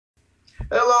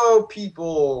Hello,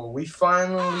 people. We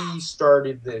finally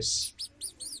started this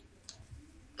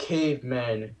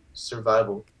caveman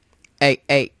survival.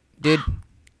 Hey, dude,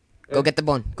 go Yeah. get the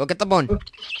bone. Go get the bone. Go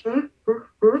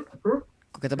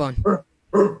get the bone.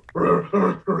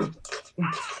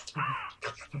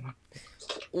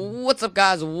 What's up,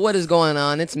 guys? What is going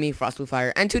on? It's me,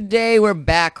 Multiplier, and today we're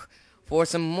back for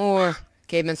some more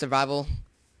caveman survival.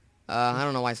 I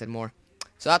don't know why I said more.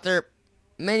 So after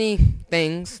many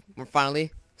things, we're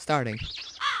finally starting.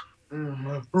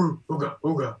 Ooga,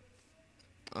 ooga.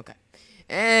 Okay.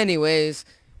 Anyways,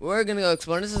 we're gonna go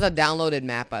explore. This is a downloaded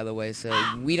map, by the way, so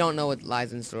we don't know what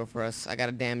lies in store for us. I got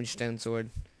a damaged stone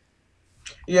sword.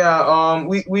 Yeah,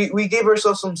 we gave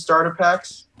ourselves some starter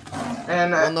packs,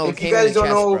 and Well, no, it if you came in a guys don't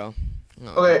chest, know, bro.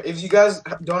 No. okay, if you guys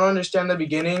don't understand the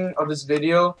beginning of this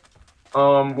video,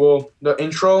 well, the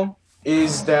intro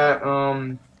is that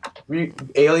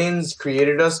aliens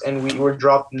created us and we were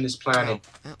dropped in this planet.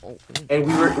 Oh. And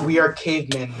we are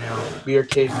cavemen now. We are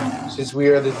cavemen since we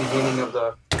are the beginning of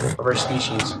our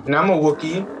species. And I'm a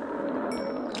Wookiee.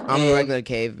 I'm a regular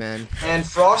caveman. And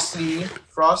Frosty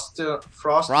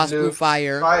Blue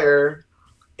Fire. Fire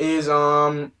is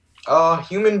a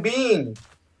human being.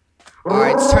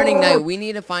 Alright, it's turning night. We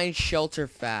need to find shelter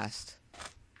fast.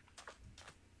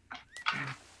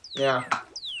 Yeah.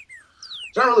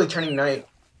 It's not really turning night.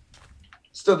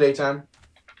 It's still daytime.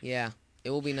 Yeah, it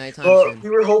will be nighttime But soon. we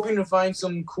were hoping to find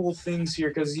some cool things here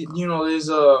because you know there's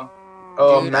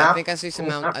Dude, map. I think I see some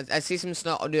I see some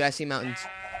snow. Oh, dude, I see mountains.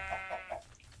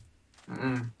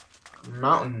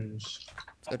 Mountains.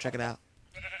 Let's go check it out.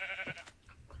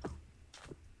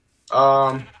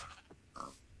 Hold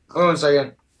on a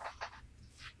second.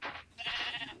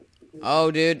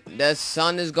 Oh, dude, the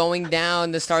sun is going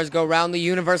down. The stars go round. The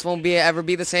universe won't ever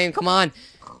be the same. Come on.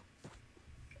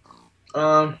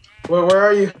 Where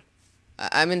are you?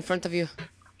 I'm in front of you.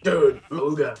 Dude,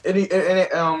 ooga.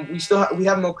 We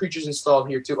have no creatures installed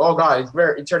here too. Oh god,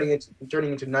 it's turning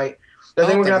into night. I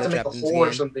think we're gonna have to make a hole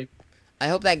or something. I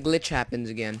hope that glitch happens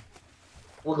again.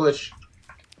 What glitch?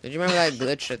 Did you remember that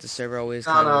glitch that the server always?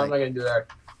 No, I'm not gonna do that.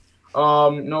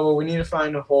 No, but we need to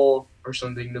find a hole or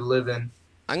something to live in.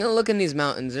 I'm gonna look in these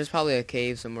mountains. There's probably a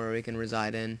cave somewhere we can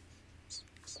reside in.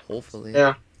 Hopefully.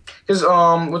 Yeah, because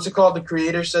what's it called? The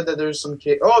creator said that there's some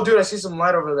cave. Oh, dude, I see some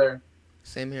light over there.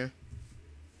 Same here.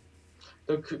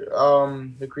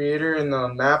 The creator in the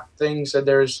map thing said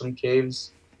there's some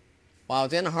caves. Wow,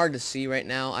 it's kind of hard to see right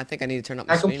now. I think I need to turn up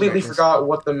my screen completely brightness. forgot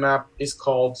what the map is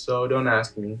called, so don't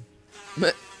ask me.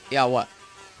 Yeah, what?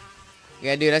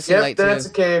 Yeah, dude, I see light too. That's a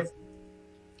cave.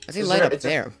 I see light up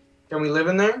there. Can we live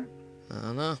in there? I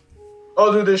don't know.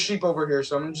 Oh, dude, there's sheep over here,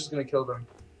 so I'm just gonna kill them.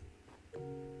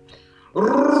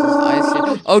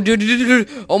 Oh, dude.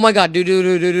 Oh my god,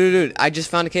 dude. I just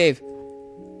found a cave.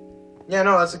 Yeah,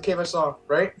 no, that's a cave I saw,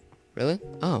 right? Really?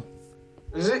 Oh.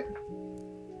 Is it?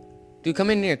 Dude, come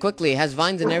in here quickly. It has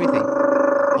vines and everything.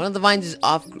 One of the vines is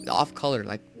off color,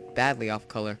 like badly off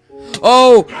color.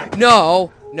 Oh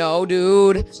no,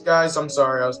 dude. Guys, I'm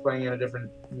sorry. I was playing in a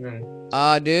different.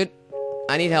 Dude,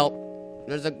 I need help.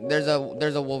 There's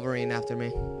a Wolverine after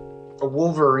me. A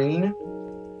Wolverine?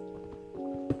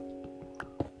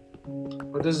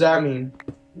 What does that mean?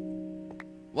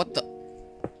 What the?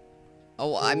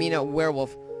 Oh, I mean a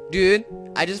werewolf. Dude,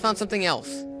 I just found something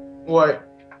else. What?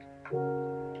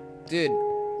 Dude.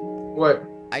 What?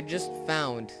 I just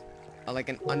found like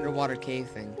an underwater cave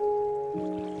thing.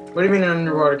 What do you mean an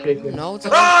underwater cave thing? No, it's a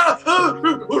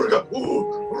You're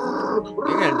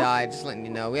gonna die, just letting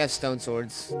you know. We have stone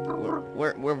swords.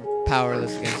 We're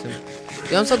powerless against him.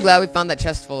 Dude, I'm so glad we found that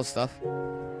chest full of stuff.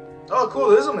 Oh, cool.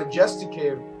 This is a majestic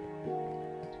cave.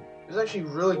 This is actually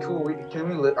really cool. Can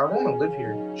we live? I want to live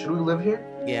here. Should we live here?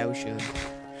 Yeah, we should.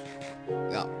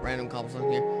 We got random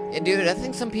cobblestone here. Yeah, dude, I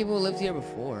think some people lived here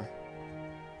before.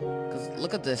 Cause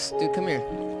look at this, dude. Come here.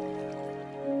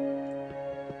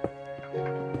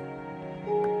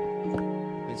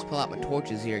 Let's pull out my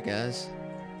torches here, guys.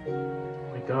 Oh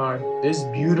my god, this is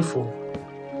beautiful.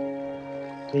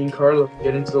 King Carlo,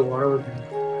 get into the water with me.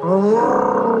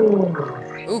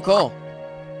 Ooh, coal.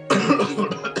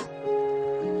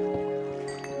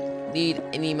 Need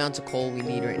any amounts of coal we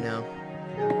need right now.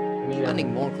 I need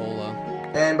more coal though.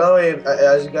 And by the way,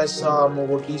 as you guys saw, I'm a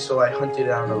Wookiee, so I hunted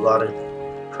down a lot of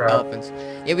crap. Elephants.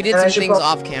 Yeah, we did some things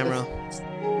off camera.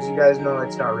 As you guys know,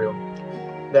 it's not real.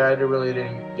 That I really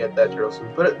didn't get that real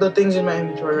soon. But the things in my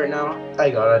inventory right now, I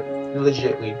got it.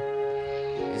 Legitly.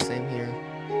 Yeah, same here.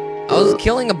 I was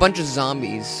killing a bunch of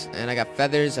zombies, and I got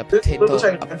feathers, a potato,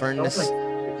 a furnace.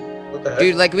 What the heck?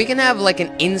 Dude, like, we can have, like,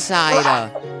 an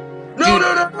inside, No!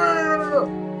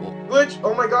 Glitch!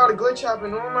 Oh my god, a glitch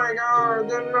happened! Oh my god, I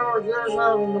didn't know a glitch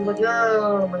happened! Oh my god!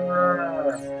 Oh my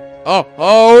god.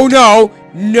 Oh no!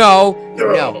 No!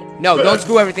 No! No! No! Don't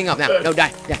screw everything up now! No,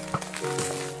 die! Die!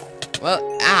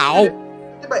 Well, ow!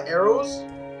 Hit by arrows?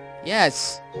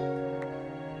 Yes!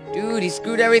 Dude, he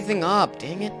screwed everything up!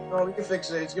 Dang it! No, we can fix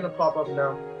it. It's gonna pop up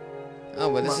now.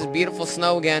 Oh, but this is beautiful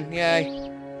snow again. Yay!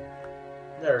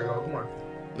 There we go. Come on.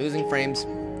 Losing frames.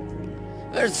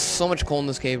 There's so much coal in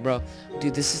this cave, bro.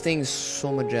 Dude, this thing is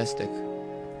so majestic.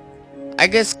 I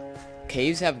guess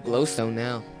caves have glowstone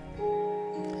now.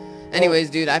 Anyways,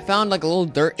 dude, I found like a little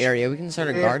dirt area. We can start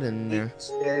a garden in there.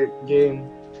 Game.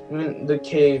 I mean, the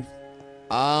cave.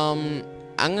 I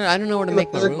don't know where to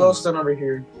make my room. There's a glowstone over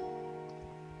here.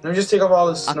 Let me just take off all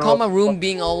this snow. I call my room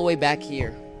being all the way back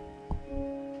here.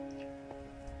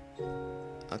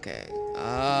 Okay.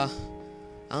 I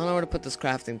don't know where to put this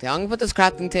crafting table. I'm gonna put this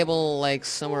crafting table like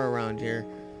somewhere around here.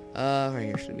 Right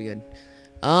here should be good.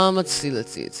 Let's see.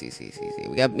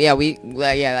 We got,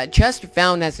 that chest we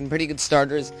found has some pretty good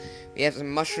starters. We have some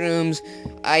mushrooms.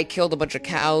 I killed a bunch of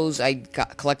cows. I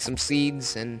collect some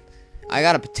seeds, and I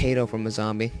got a potato from a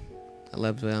zombie. I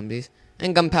love zombies.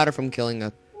 And gunpowder from killing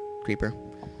a creeper.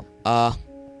 What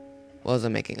was I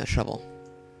making? A shovel.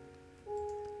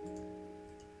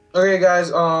 Okay,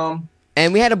 guys,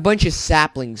 and we had a bunch of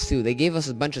saplings, too. They gave us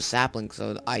a bunch of saplings,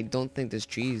 so I don't think there's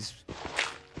trees.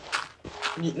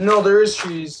 No, there is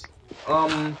trees.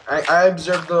 I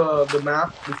observed the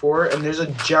map before, and there's a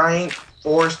giant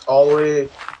forest all the way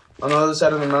on the other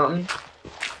side of the mountain.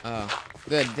 Oh,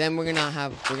 good. Then we're gonna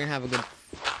have a good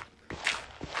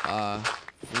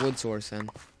wood source then.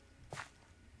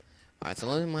 Alright, so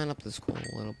let me mine up this coal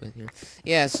a little bit here.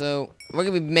 Yeah, so we're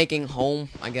gonna be making home,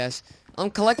 I guess. I'm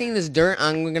collecting this dirt,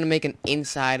 and we're gonna make an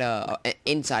inside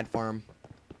farm.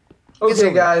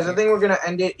 Okay, guys, I think we're gonna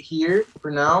end it here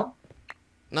for now.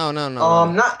 No.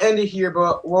 Not end it here,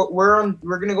 but we're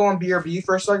gonna go on BRB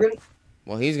for a second.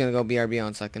 Well, he's gonna go BRB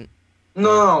on second.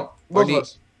 No, both of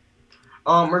us.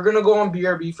 We're gonna go on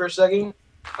BRB for a second.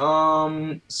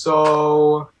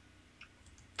 So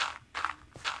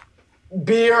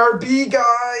BRB,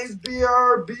 guys,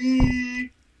 BRB.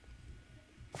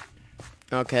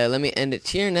 Okay, let me end it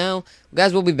here now.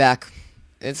 Guys, we'll be back.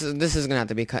 This is gonna have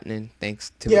to be cutting in.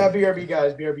 Thanks to BRB,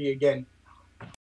 guys, BRB again.